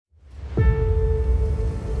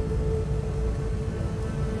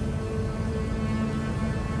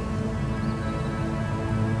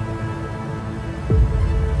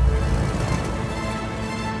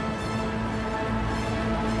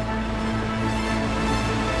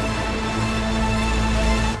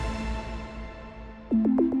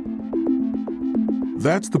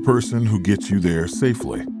That's the person who gets you there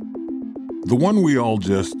safely. The one we all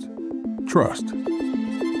just trust.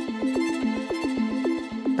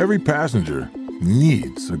 Every passenger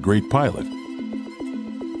needs a great pilot.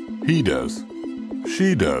 He does.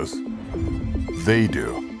 She does. They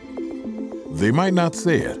do. They might not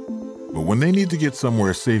say it, but when they need to get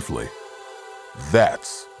somewhere safely,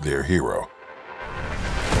 that's their hero.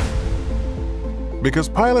 Because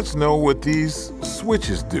pilots know what these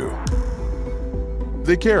switches do.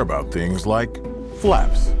 They care about things like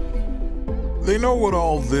flaps. They know what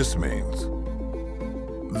all this means.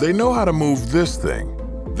 They know how to move this thing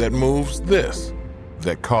that moves this,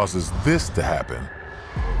 that causes this to happen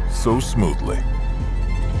so smoothly.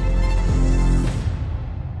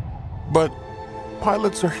 But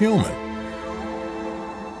pilots are human.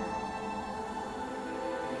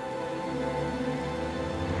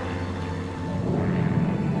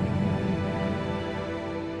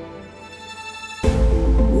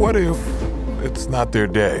 What if it's not their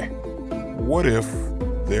day? What if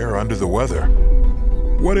they're under the weather?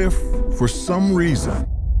 What if, for some reason,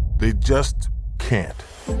 they just can't?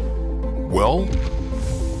 Well,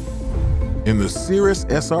 in the Cirrus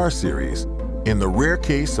SR series, in the rare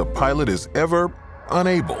case a pilot is ever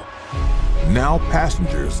unable, now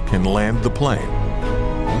passengers can land the plane.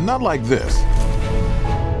 Not like this,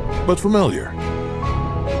 but familiar.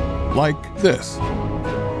 Like this.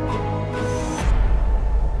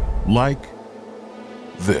 Like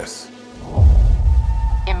this.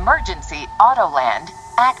 Emergency Autoland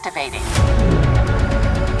activating.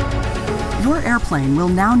 Your airplane will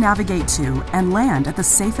now navigate to and land at the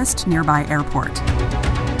safest nearby airport.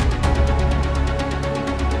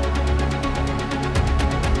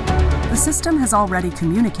 The system has already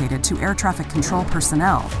communicated to air traffic control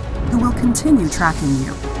personnel, who will continue tracking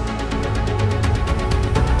you.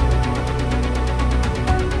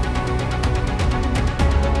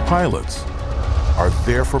 Pilots are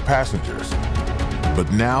there for passengers,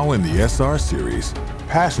 but now in the SR series,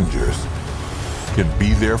 passengers can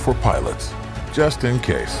be there for pilots, just in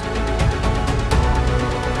case.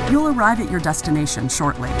 You'll arrive at your destination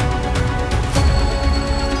shortly.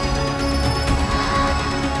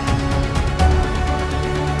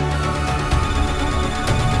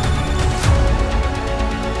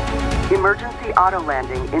 Emergency auto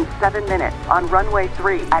landing in 7 minutes on runway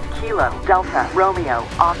 3 at Kilo Delta Romeo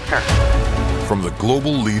Oscar. From the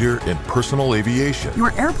global leader in personal aviation,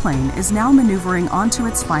 Your airplane is now maneuvering onto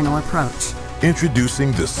its final approach.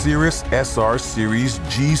 introducing the Cirrus SR Series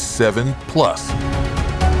G7 Plus.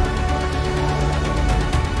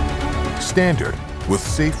 Standard with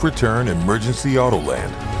Safe Return Emergency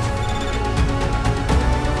Autoland.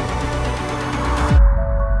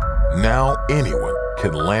 Now anyone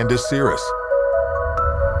can land a Cirrus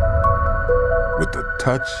with the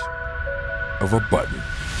touch of a button.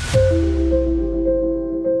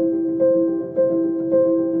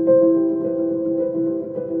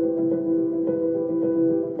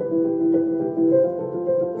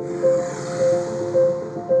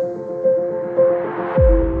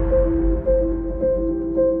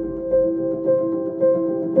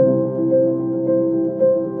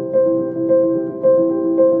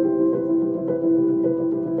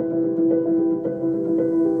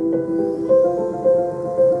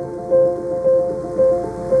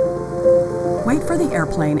 Wait for the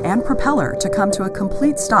airplane and propeller to come to a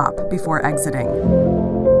complete stop before exiting.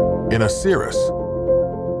 In a Cirrus,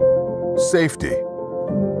 safety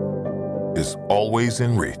is always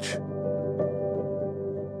in reach.